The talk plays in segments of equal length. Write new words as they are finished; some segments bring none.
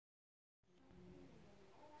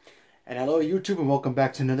And hello YouTube, and welcome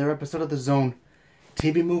back to another episode of The Zone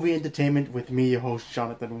TV Movie Entertainment with me, your host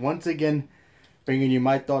Jonathan, once again bringing you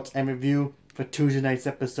my thoughts and review for Tuesday night's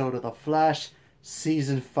episode of The Flash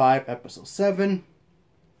Season 5 Episode 7.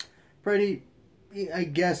 Pretty, I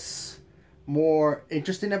guess, more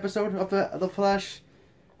interesting episode of The Flash.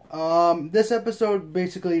 This episode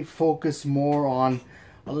basically focused more on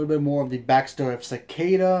a little bit more of the backstory of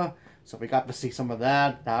Cicada, so we got to see some of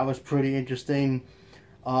that. That was pretty interesting.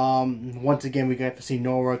 Once again, we got to see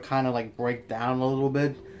Nora kind of like break down a little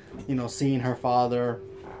bit, you know, seeing her father,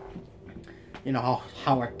 you know,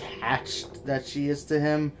 how attached that she is to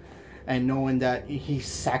him, and knowing that he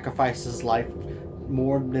sacrificed his life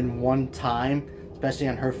more than one time, especially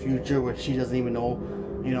on her future, where she doesn't even know,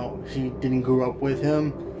 you know, she didn't grow up with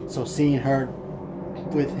him. So seeing her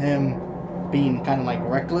with him being kind of like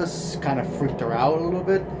reckless kind of freaked her out a little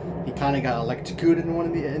bit. He kind of got electrocuted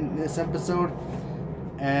in this episode,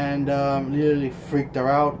 and literally freaked her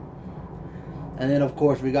out. And then of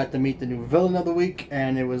course we got to meet the new villain of the week,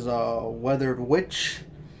 and it was Weathered Witch,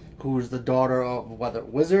 who's the daughter of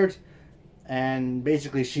Weathered Wizard. And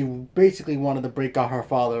basically she wanted to break out her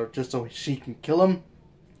father just so she can kill him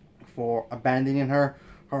for abandoning her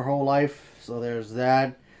whole life. So there's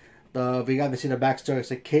that. We got to see the backstory of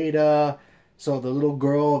Cicada. So the little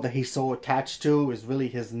girl that he's so attached to is really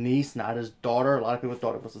his niece, not his daughter. A lot of people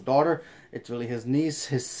thought it was his daughter. It's really his niece,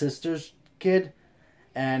 his sister's kid.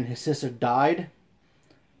 And his sister died,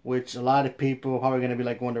 which a lot of people are probably going to be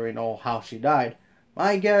like wondering, oh, how she died.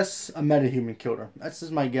 My guess, a metahuman killed her. That's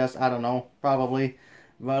just my guess. I don't know. Probably.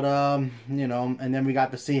 But, you know, and then we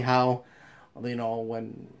got to see how, you know,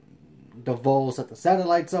 when DeVoe set the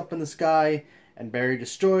satellites up in the sky and Barry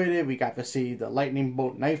destroyed it, we got to see the lightning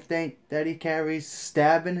bolt knife that he carries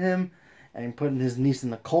stabbing him and putting his niece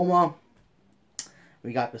in a coma.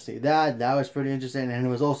 We got to see that. That was pretty interesting. And it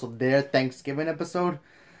was also their Thanksgiving episode.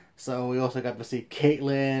 So we also got to see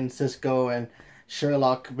Caitlin, Cisco, and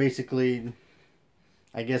Sherlock basically,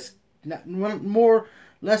 I guess, less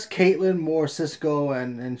Caitlin, more Cisco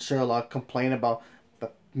and Sherlock complain about the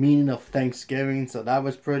meaning of Thanksgiving. So that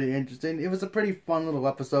was pretty interesting. It was a pretty fun little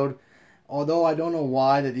episode. Although I don't know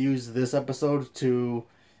why they used this episode to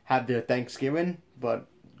have their Thanksgiving, but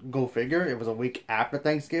go figure. It was a week after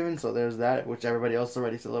Thanksgiving, so there's that, which everybody else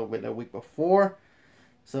already celebrated a week before.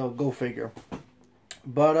 So go figure.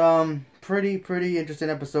 But pretty interesting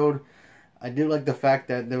episode. I do like the fact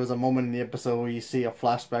that there was a moment in the episode where you see a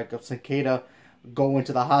flashback of Cicada go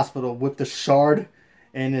into the hospital with the shard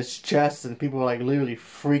in his chest, and people are like literally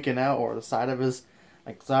freaking out, or the side of his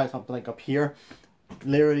something like up here.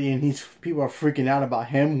 Literally, and people are freaking out about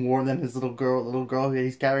him more than his little girl. The little girl that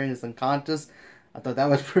he's carrying is unconscious. I thought that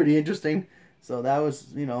was pretty interesting. So that was,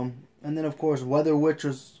 you know, and then of course Weather Witch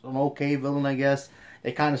was an okay villain, I guess.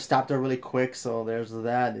 They kind of stopped her really quick, so there's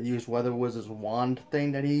that. They used Weather Wizard's wand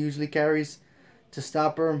thing that he usually carries to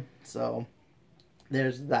stop her. So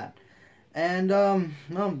there's that. And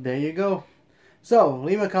well, there you go. So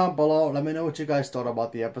leave a comment below. Let me know what you guys thought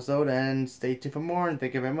about the episode, and stay tuned for more. And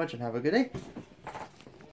thank you very much, and have a good day.